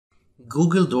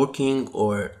Google dorking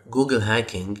or Google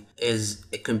hacking is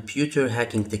a computer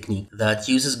hacking technique that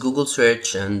uses Google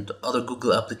search and other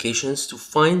Google applications to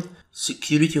find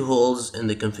security holes in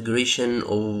the configuration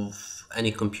of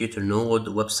any computer node,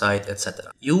 website,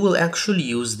 etc. You will actually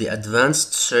use the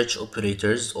advanced search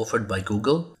operators offered by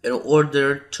Google in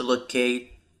order to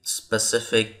locate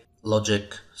specific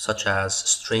logic such as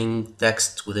string,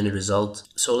 text within a result.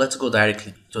 So let's go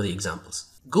directly to the examples.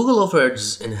 Google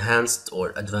offers enhanced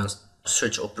or advanced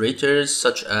search operators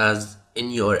such as in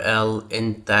URL,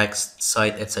 in text,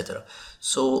 site, etc.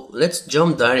 So let's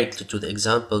jump directly to the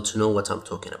example to know what I'm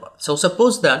talking about. So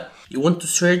suppose that you want to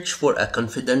search for a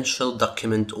confidential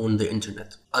document on the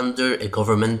internet under a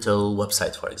governmental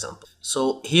website, for example.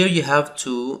 So here you have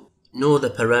to know the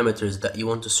parameters that you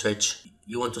want to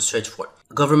search for.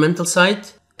 Governmental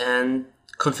site and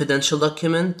confidential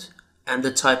document and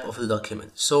the type of the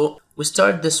document. So we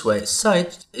start this way.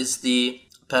 Site is the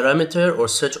parameter or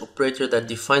search operator that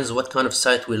defines what kind of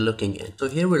site we're looking in. So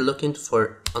here we're looking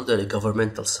for under a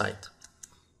governmental site.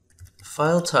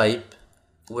 File type,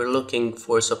 we're looking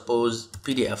for suppose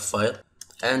PDF file,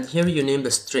 and here you name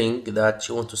the string that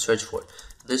you want to search for.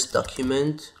 This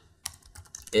document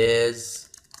is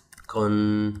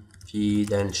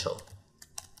confidential.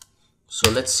 So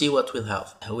let's see what we'll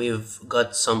have. We've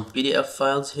got some PDF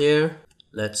files here.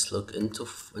 Let's look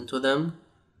into them.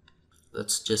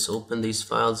 Let's just open these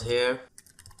files here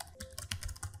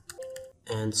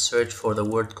and search for the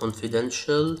word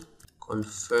confidential.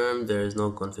 Confirm there is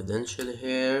no confidential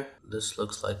here. This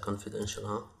looks like confidential,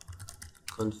 huh?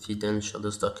 Confidential,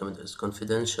 this document is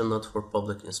confidential, not for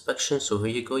public inspection. So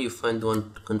here you go, you find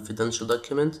one confidential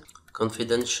document,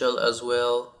 confidential as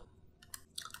well.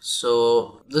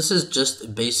 So this is just a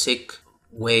basic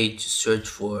way to search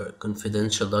for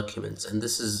confidential documents, and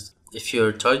this is, if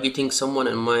you're targeting someone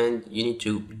in mind, you need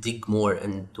to dig more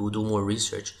and do more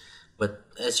research. But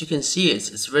as you can see,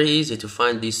 it's very easy to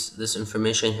find this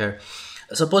information here.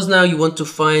 Suppose now you want to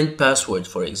find password,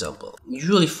 for example.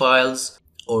 Usually files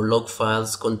or log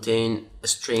files contain a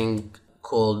string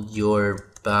called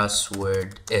your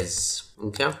password is.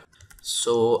 Okay,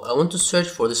 so I want to search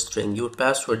for the string your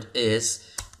password is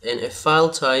in a file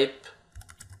type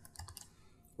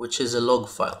which is a log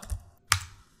file,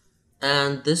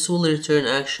 and this will return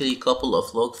actually a couple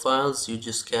of log files. You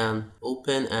just can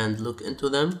open and look into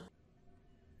them.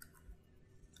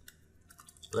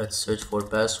 Let's search for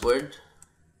password.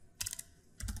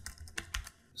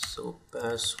 So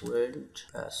password,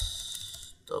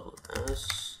 double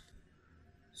S.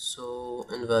 So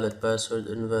invalid password.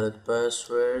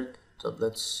 So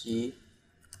let's see,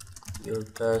 your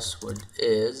password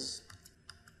is,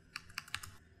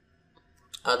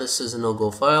 this is a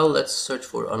no-go file. Let's search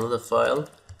for another file.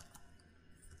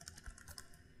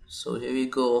 So here we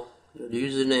go, your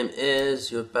username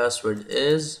is, your password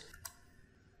is.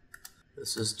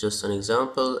 This is just an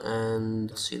example,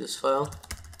 and see this file.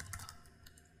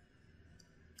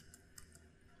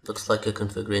 Looks like a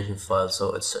configuration file,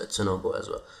 so it's a no-go as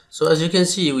well. So as you can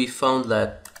see, we found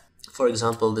that, for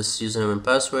example, this username and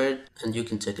password, and you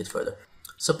can take it further.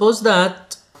 Suppose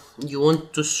that you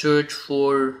want to search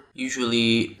for,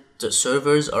 usually the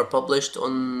servers are published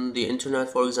on the internet,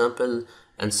 for example,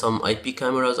 and some IP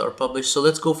cameras are published. So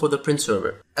let's go for the print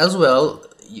server as well.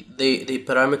 The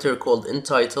parameter called in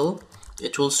title,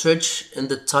 it will search in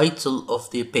the title of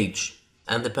the page,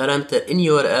 and the parameter in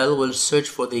URL will search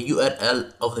for the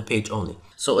URL of the page only.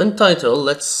 So in title,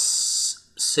 let's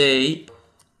say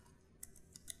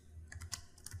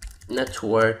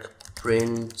network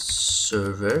print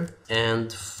server,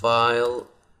 and file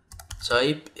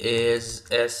type is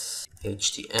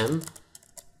SHTM.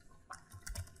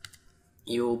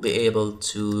 You will be able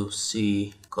to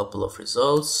see a couple of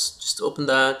results. Just open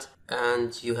that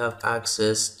and you have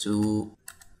access to,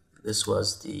 this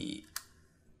was the,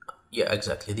 yeah,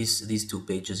 exactly, these two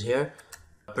pages here,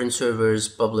 print servers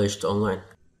published online.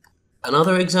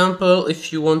 Another example,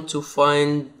 if you want to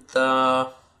find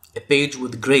a page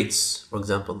with grades, for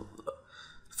example,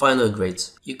 final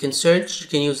grades, you can search, you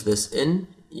can use this in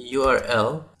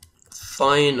URL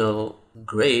final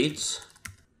grades,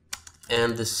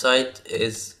 and the site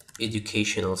is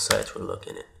educational site we're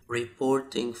looking at.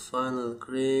 Reporting final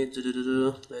grades.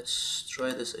 Let's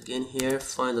try this again here.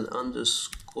 Final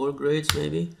underscore grades,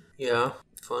 maybe. Yeah,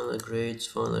 final grades.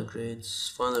 .pdf.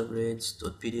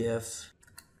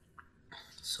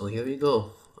 So here we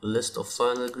go. A list of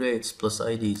final grades plus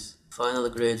IDs. Final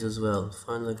grades as well.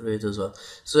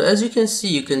 So as you can see,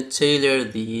 you can tailor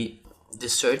the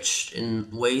search in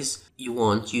ways you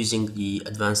want using the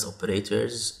advanced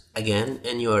operators again,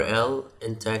 in URL,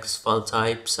 in text, file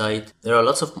type, site. There are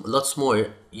lots more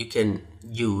you can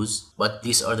use, but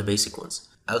these are the basic ones.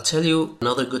 I'll tell you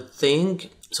another good thing.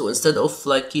 So instead of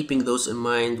like keeping those in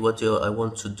mind, what do I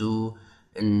want to do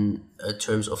in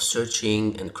terms of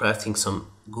searching and crafting some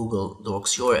Google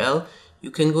Docs URL,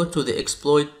 you can go to the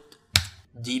Exploit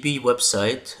DB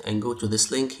website and go to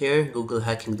this link here, Google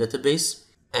Hacking Database,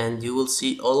 and you will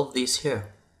see all of these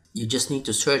here. You just need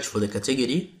to search for the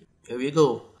category. Here we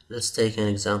go. Let's take an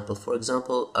example. For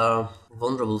example,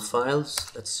 vulnerable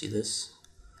files. Let's see this.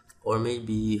 Or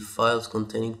maybe files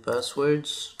containing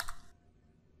passwords.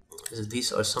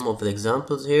 These are some of the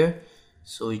examples here.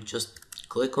 So you just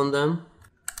click on them.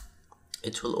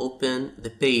 It will open the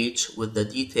page with the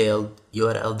detailed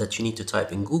URL that you need to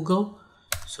type in Google.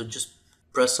 So just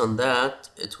press on that.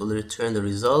 It will return the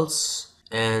results,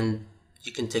 and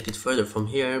you can take it further from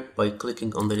here by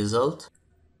clicking on the result.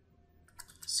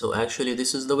 So actually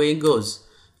this is the way it goes.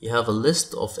 You have a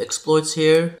list of exploits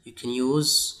here you can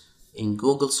use in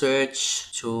Google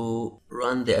search to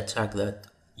run the attack that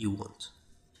you want.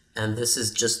 And this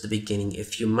is just the beginning.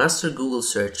 If you master Google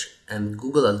search and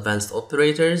Google Advanced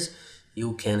Operators,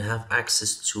 you can have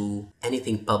access to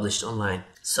anything published online,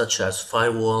 such as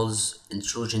firewalls,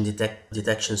 intrusion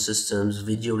detection systems,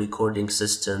 video recording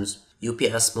systems,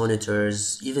 UPS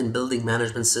monitors, even building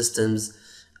management systems,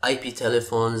 IP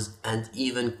telephones, and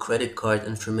even credit card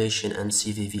information and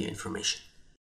CVV information.